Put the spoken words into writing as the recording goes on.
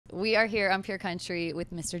We are here on Pure Country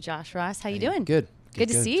with Mr. Josh Ross. How you doing? Good. Good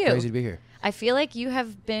to see you. It's crazy to be here. I feel like you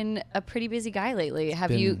have been a pretty busy guy lately.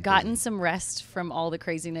 Have you gotten some rest from all the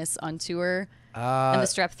craziness on tour and the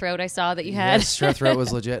strep throat I saw that you had? Yes, strep throat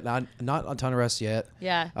was legit. Not a ton of rest yet.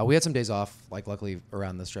 Yeah. We had some days off, like luckily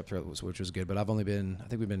around the strep throat, which was good. But I think we've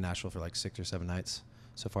been in Nashville for like 6 or 7 nights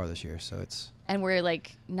so far this year. So it's. And we're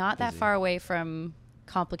like not that far away from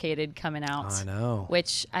Complicated coming out. I know.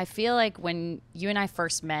 Which I feel like when you and I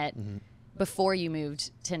first met before you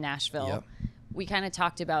moved to Nashville, we kind of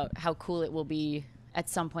talked about how cool it will be at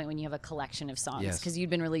some point when you have a collection of songs, because you'd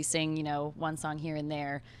been releasing, one song here and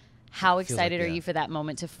there. How excited are you for that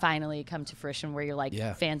moment to finally come to fruition where you're like,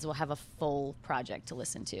 fans will have a full project to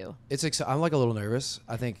listen to? I'm like a little nervous,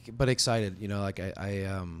 I think, but excited. Like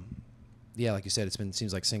I like you said,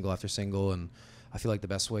 seems like single after single, and I feel like the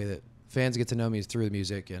best way that fans get to know me is through the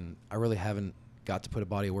music, and I really haven't got to put a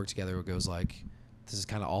body of work together where it goes like, this is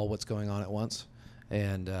kind of all what's going on at once.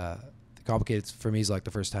 And Complicated for me is like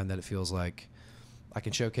the first time that it feels like I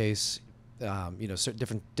can showcase,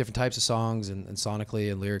 certain different types of songs and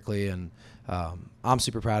sonically and lyrically, and I'm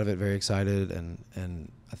super proud of it, very excited,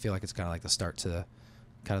 and I feel like it's kind of like the start to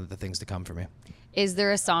kind of the things to come for me. Is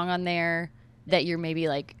there a song on there that you're maybe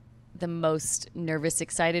like the most nervous,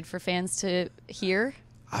 excited for fans to hear?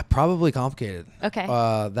 Probably Complicated. Okay.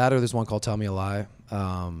 That, or there's one called Tell Me a Lie.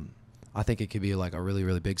 I think it could be like a really,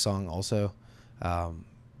 really big song also.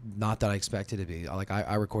 Not that I expected it to be.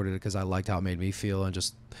 I recorded it because I liked how it made me feel and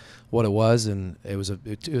just what it was. And it was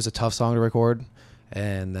a tough song to record.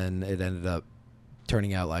 And then it ended up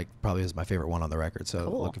turning out like probably is my favorite one on the record. So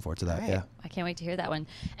cool. Looking forward to that. Right. Yeah. I can't wait to hear that one.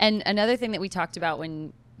 And another thing that we talked about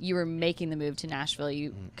when you were making the move to Nashville,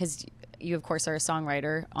 because you of course are a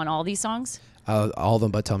songwriter on all these songs. All of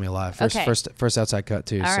them but Tell Me a Lie. First Outside Cut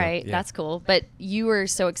too. All right, that's cool. But you were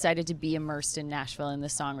so excited to be immersed in Nashville in the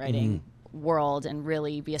songwriting world and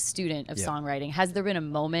really be a student of songwriting. Has there been a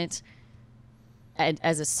moment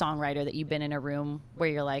as a songwriter that you've been in a room where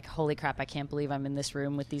you're like, holy crap, I can't believe I'm in this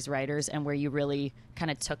room with these writers, and where you really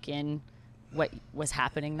kind of took in what was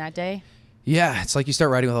happening that day? Yeah, it's like you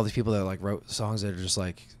start writing with all these people that like wrote songs that are just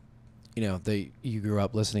like, you grew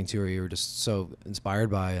up listening to, or you were just so inspired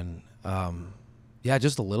by, and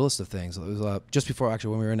just the littlest of things. It was just before,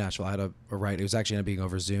 actually, when we were in Nashville, I had a write. It was actually ended up being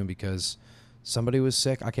over Zoom because somebody was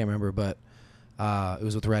sick. I can't remember, but it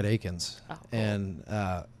was with Red Akins. Oh, cool. And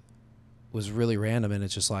was really random, and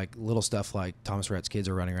it's just like little stuff like Thomas Rhett's kids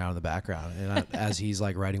are running around in the background, and as he's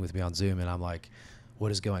like writing with me on Zoom, and I'm like,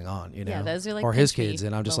 what is going on? Yeah, those are like or his kids,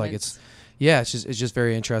 and I'm just moments. like, it's just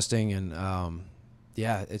very interesting, and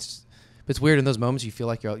it's weird in those moments. You feel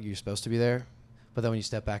like you're supposed to be there. But then when you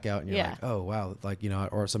step back out and you're like, oh, wow, like,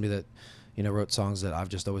 or somebody that, wrote songs that I've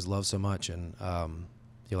just always loved so much. And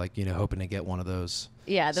you're like, hoping to get one of those.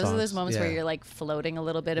 Yeah, those songs. are those moments where you're like floating a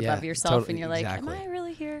little bit above yourself and you're like, am I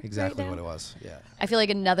really here? Exactly right what it was. Yeah. I feel like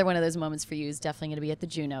another one of those moments for you is definitely going to be at the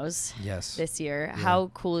JUNOs this year. Yeah.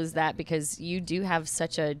 How cool is that? Because you do have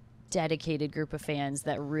such a dedicated group of fans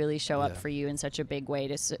that really show up for you in such a big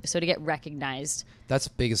way, so to get recognized. That's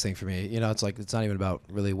the biggest thing for me. It's like, it's not even about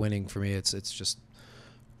really winning for me. It's just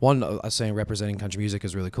one, I was saying representing country music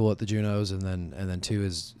is really cool at the JUNOs, and then two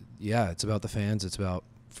is it's about the fans. It's about,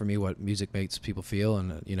 for me, what music makes people feel,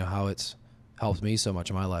 and how it's helped me so much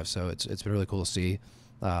in my life. So it's been really cool to see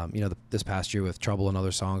this past year with Trouble and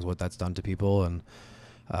other songs, what that's done to people, and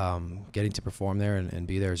getting to perform there and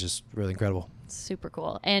be there is just really incredible. Super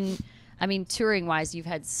cool. And I mean, touring wise, you've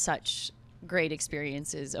had such great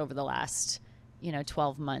experiences over the last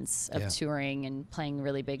 12 months of touring and playing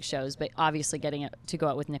really big shows, but obviously getting to go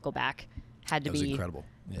out with Nickelback had to be incredible.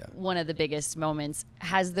 One of the biggest moments.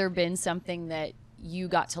 Has there been something that you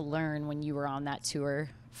got to learn when you were on that tour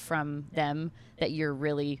from them that you're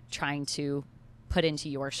really trying to put into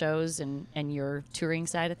your shows and your touring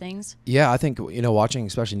side of things? Yeah, I think, watching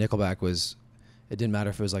especially Nickelback it didn't matter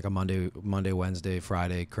if it was like a Monday, Wednesday,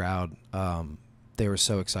 Friday crowd. They were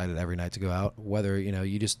so excited every night to go out, whether,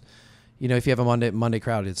 you just, if you have a Monday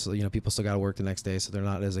crowd, it's, people still got to work the next day. So they're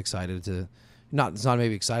not as excited it's not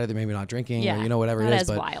maybe excited. They're maybe not drinking or, whatever it is.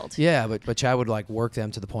 But wild. Yeah. But Chad would like work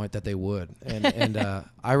them to the point that they would. And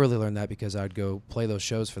I really learned that because I'd go play those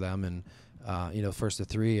shows for them, and, first of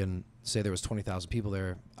 3, and say there was 20,000 people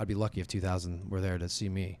there. I'd be lucky if 2,000 were there to see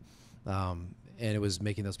me. And it was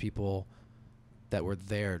making those people that were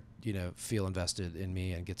there, feel invested in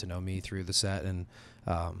me and get to know me through the set. And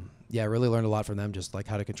I really learned a lot from them, just like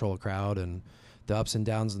how to control a crowd and the ups and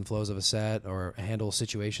downs and flows of a set, or handle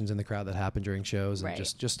situations in the crowd that happen during shows, and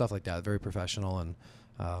just stuff like that. Very professional, and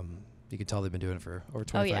you can tell they've been doing it for over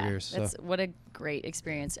 25 years. That's what a great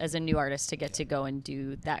experience as a new artist to get to go and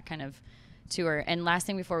do that kind of tour. And last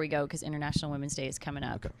thing before we go, because International Women's Day is coming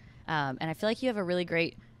up, and I feel like you have a really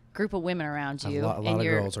great group of women around you, a lot in of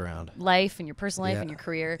your girls around life and your personal life and your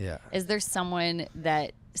career. Yeah. Is there someone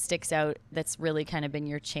that sticks out that's really kind of been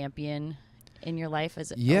your champion in your life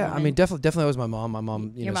as a woman? I mean, definitely was my mom. My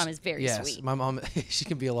mom, your mom is very sweet. My mom, she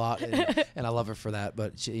can be a lot, and I love her for that.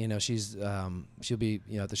 But she, she's she'll be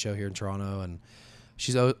at the show here in Toronto, and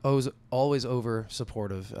she's always over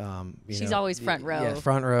supportive. She's always front row. Yeah,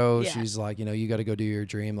 front row. Yeah. She's like, you got to go do your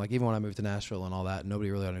dream. Like even when I moved to Nashville and all that,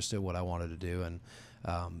 nobody really understood what I wanted to do, and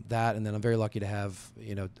that. And then I'm very lucky to have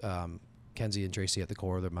Kenzie and Tracy at the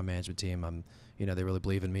core. They're my management team. They really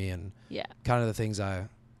believe in me, and kind of the things I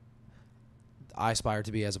aspire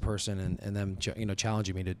to be as a person, and them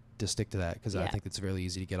challenging me to stick to that, because I think it's really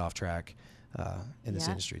easy to get off track in this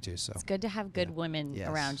industry too. So it's good to have good women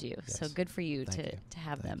around you. Yes. So good for you to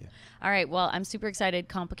have them. You. All right. Well, I'm super excited.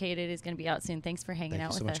 Complicated is going to be out soon. Thanks for hanging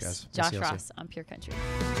out with us. Guys. Josh Ross on Pure Country.